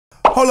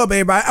Hold up,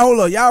 everybody. Hold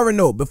up. Y'all already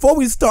know. Before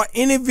we start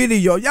any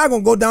video, y'all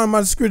gonna go down in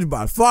my description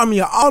box. Follow me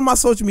on all my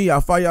social media.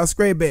 I'll follow y'all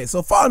straight back.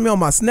 So follow me on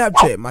my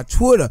Snapchat, my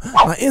Twitter,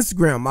 my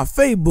Instagram, my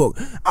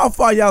Facebook. I'll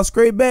follow y'all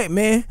straight back,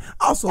 man.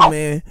 Also,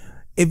 man,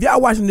 if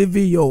y'all watching this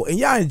video and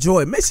y'all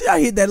enjoy it, make sure y'all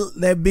hit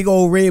that big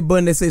old red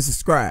button that says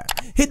subscribe.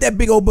 Hit that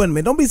big old button,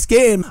 man. Don't be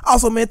scared.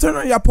 Also, man, turn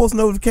on y'all post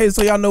notifications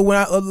so y'all know when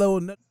I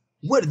upload.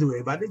 What to do,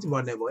 everybody? This is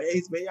my name, boy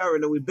Ace, man. Y'all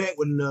already know we back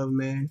with another,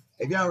 man.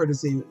 If y'all already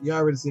seen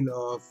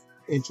the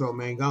intro,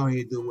 man, go ahead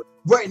and do it.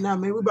 Right now,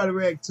 man, we about to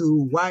react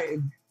to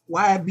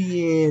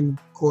YBN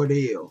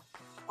Cordae,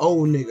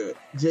 old nigga,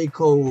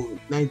 J.COLE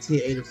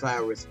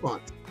 1985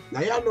 response.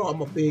 Now, y'all know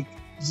I'm a big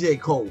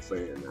J.COLE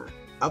fan now.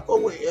 I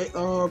fuck with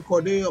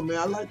Cordae, man.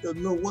 I like to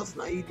know what's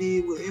not he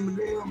did with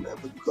Eminem, man.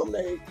 But you come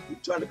there, you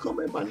try to come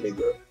at my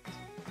nigga.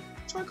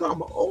 Try to call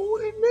him an old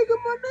nigga,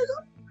 my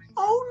nigga.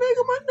 Old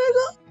nigga, my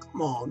nigga.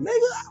 Come on,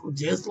 nigga. I'm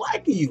just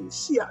like you.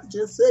 Shit, I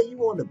just said you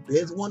want the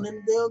best one in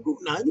the damn group.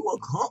 Now you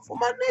want to come for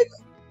my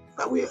nigga?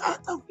 I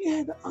thought we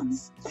had to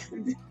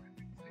understand it.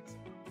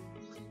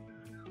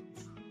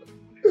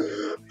 I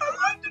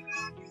like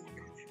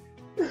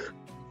it.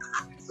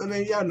 So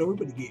then y'all know we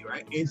better get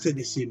right into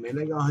this shit, man.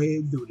 Let's go ahead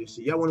and do this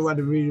shit. Y'all want to watch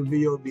the video,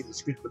 be in the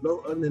description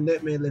below. Other than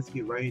that, man, let's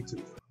get right into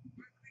it.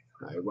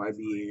 Alright,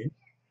 YBN.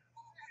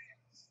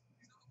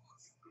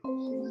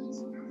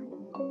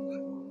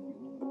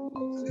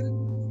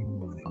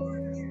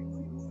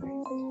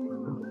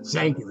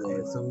 Shank his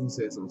ass, so he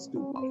said something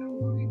stupid.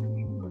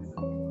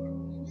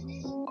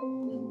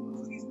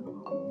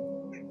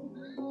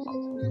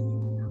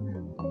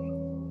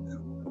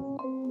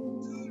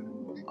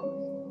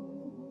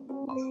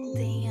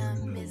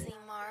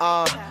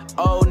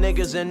 Old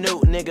niggas and new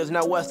niggas,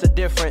 now what's the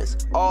difference?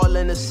 All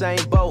in the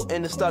same boat,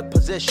 in the stuck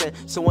position.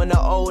 So when the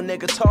old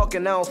nigga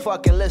talking, I don't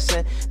fucking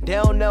listen. They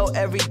don't know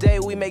every day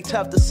we make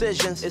tough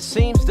decisions. It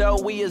seems though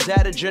we is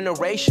at a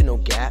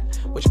generational gap,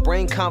 which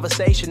bring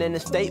conversation in a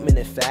statement.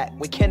 In fact,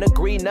 we can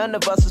agree none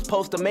of us is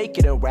supposed to make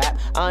it in rap.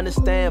 I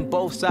understand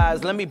both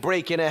sides, let me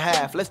break it in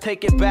half. Let's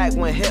take it back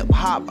when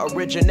hip-hop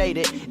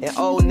originated, and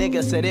old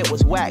niggas said it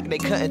was whack, they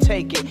couldn't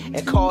take it,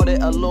 and called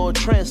it a little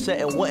trend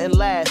set and wouldn't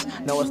last.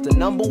 Now it's the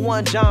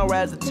 #1 genre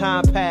as the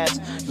time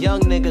passed.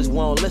 Young niggas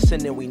won't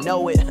listen and we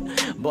know it,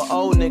 but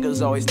old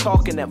niggas always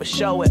talking, never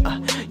show it.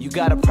 You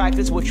gotta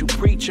practice what you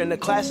preach, and the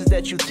classes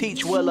that you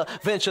teach will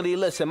eventually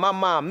listen. My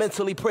mind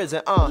mentally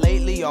prison.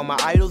 Lately all my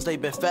idols, they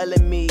been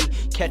failing me.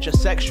 Catch a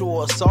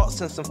sexual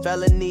assault and some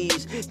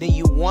felonies. Then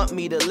you want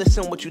me to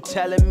listen what you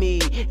telling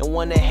me, and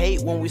wanna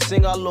hate when we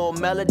sing our little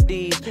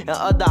melodies. And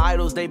other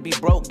idols, they be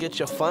broke, get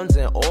your funds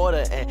in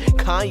order. And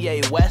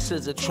Kanye West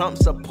is a Trump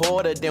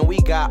supporter. Then we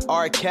got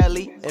R.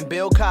 Kelly and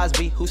Bill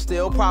Cosby, who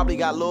still probably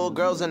got little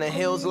girls in the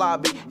Hills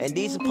lobby. And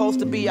these supposed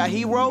to be our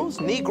heroes?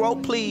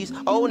 Negro, please.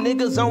 Old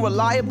niggas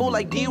unreliable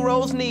like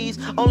D-Rose knees.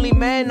 Only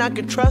man I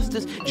can trust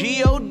is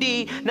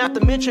G.O.D. Not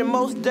to mention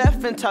Most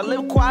Def and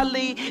Talib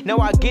Kweli. Now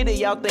I get it,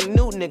 y'all think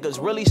new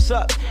niggas really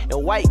suck,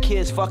 and white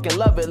kids fucking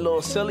love it,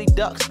 little silly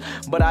ducks.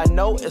 But I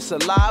know it's a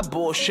lie,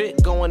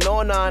 bullshit going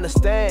on, I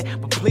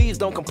understand. But please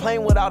don't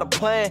complain without a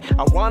plan.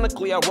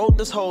 Ironically, I wrote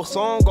this whole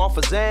song off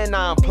of Zan,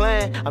 now I'm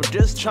playing. I'm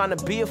just trying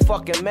to be a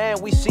fucking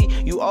man. We see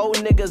you old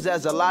niggas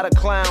as a lot of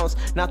clowns.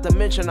 Not to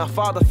mention our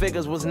father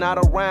figures was not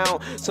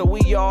around. So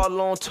we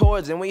all on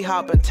tours and we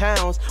hopping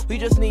towns. We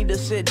just need to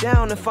sit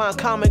down and find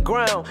common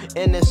ground.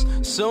 And it's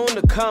soon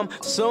to come,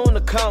 soon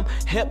to come.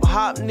 Hip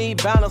hop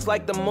need balance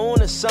like the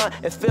moon and sun.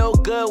 It feel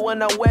good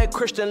when I wear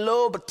Christian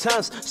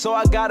Louboutins. So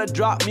I gotta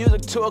drop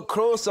music to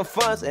accrue some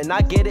funds. And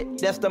I get it,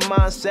 that's the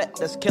mindset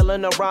that's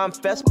killing the rhyme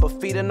fest, but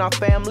feeding our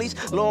families,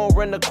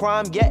 lowering the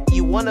crime. Yet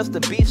you want us to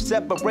beef,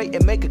 separate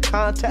and make a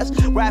contest.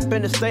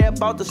 Rapping to stay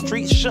about the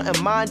streets,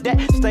 shouldn't mind that.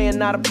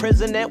 Staying out of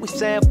prison and we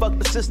saying fuck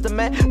the system,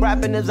 man.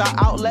 Rapping is our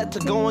outlet to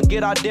go and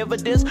get our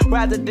dividends,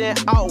 rather than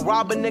out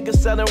robbing niggas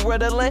selling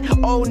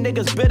Ritalin. Old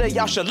niggas bitter,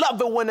 y'all should love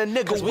it when a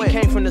nigga win. We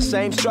came from the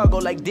same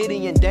struggle like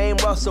Diddy and Dame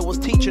Russell was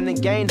teaching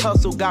and gained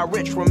hustle. Got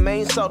rich,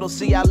 remain subtle.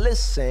 See I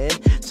listen,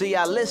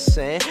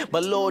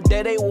 but Lil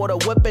Daddy water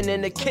whipping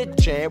in the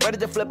kitchen, ready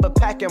to flip a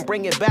pack and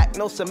bring it back,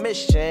 no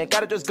submission.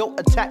 Gotta just go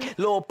attack,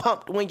 little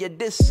pumped when you're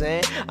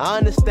dissing. I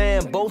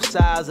understand both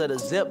sides of the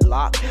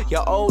ziplock.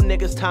 Your old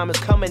niggas time is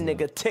coming,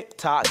 nigga,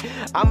 TikTok.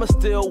 I'ma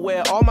still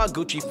wear all my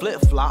Gucci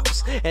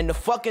flip-flops and the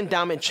fucking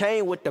diamond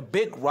chain with the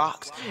big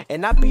rocks.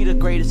 And I be the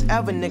greatest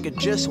ever, nigga,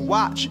 just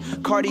watch.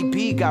 Cardi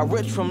B got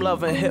rich from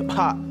loving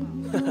hip-hop.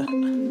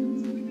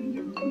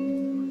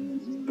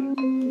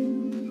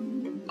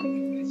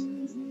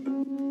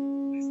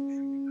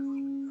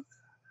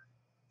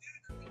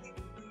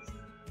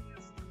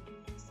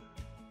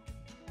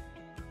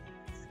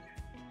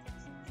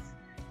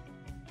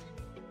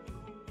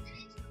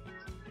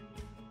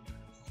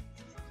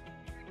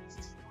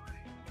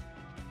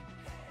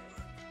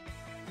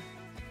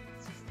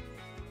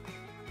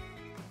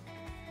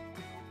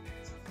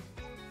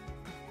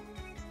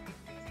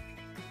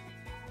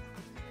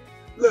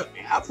 Look,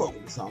 man, I fuck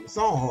with the song. The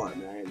song hard,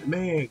 man. The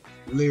man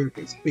lyric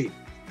and spit.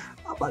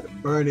 I'm about to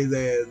burn his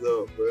ass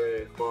up,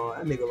 bro.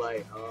 That nigga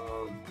like,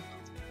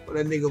 Or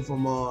that nigga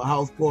from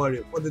House Party.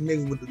 What the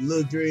nigga with the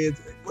little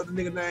dreads? What the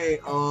nigga name?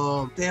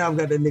 Damn, I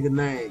got that nigga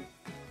name.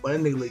 But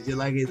that nigga look just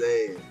like his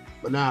ass.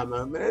 But nah,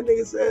 man, that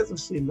nigga said some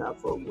shit. Not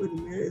fuck with it,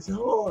 man. It's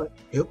hard.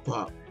 Hip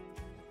hop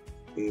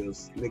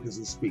is niggas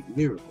who speak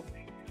lyrical.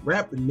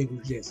 Rapping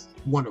niggas just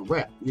want to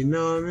rap. You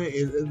know what I mean?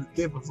 It's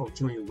different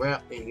between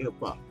rap and hip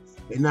hop.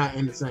 They're not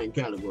in the same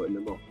category no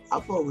more. I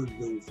fuck with the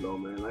dude flow,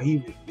 man. Like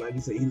you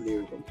said, he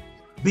lyrical.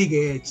 Big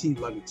ass cheek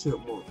like a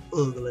chipmunk.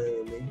 Ugly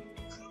ass nigga.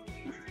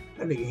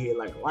 That nigga head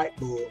like a light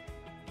bulb.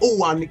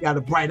 Oh, I got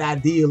a bright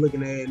idea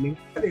looking at nigga.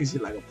 That nigga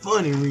shit like a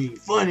funny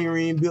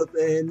ring built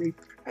that nigga.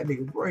 That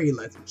nigga brain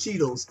like some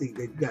Cheeto stick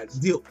that got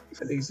dipped.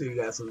 That nigga shit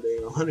got some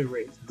damn 100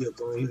 racks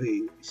dipped on his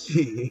head.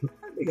 Shit.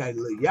 That nigga got a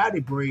little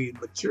yachty brain,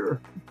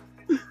 mature.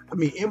 I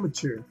mean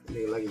immature. That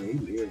nigga like he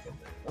lyrical,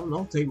 man.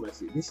 Don't take my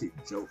shit. This shit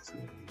jokes,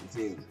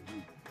 man.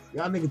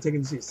 Y'all niggas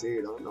taking this shit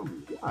serious. I'm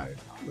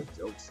a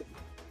joke.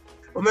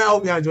 But man, I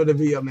hope y'all enjoyed the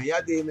video, man.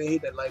 Y'all did, man,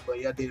 hit that like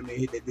button. Y'all did, man,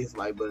 hit that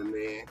dislike button,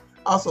 man.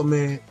 Also,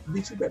 man,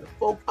 bitch, you better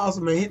focus.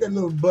 Also, man, hit that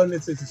little button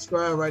that says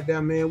subscribe right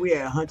there, man. We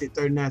at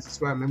 139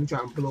 subscribers, man. We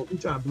trying to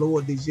blow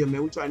up this year,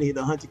 man. We trying to hit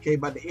 100K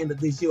by the end of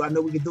this year. I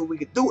know we can do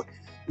it.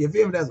 You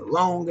feel me? That's a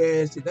long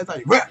ass shit. That's how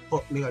you rap.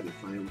 Fuck, nigga, I just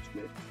playing with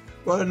you, man.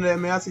 But other than that,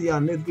 man, I'll see y'all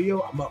in the next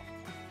video. I'm out.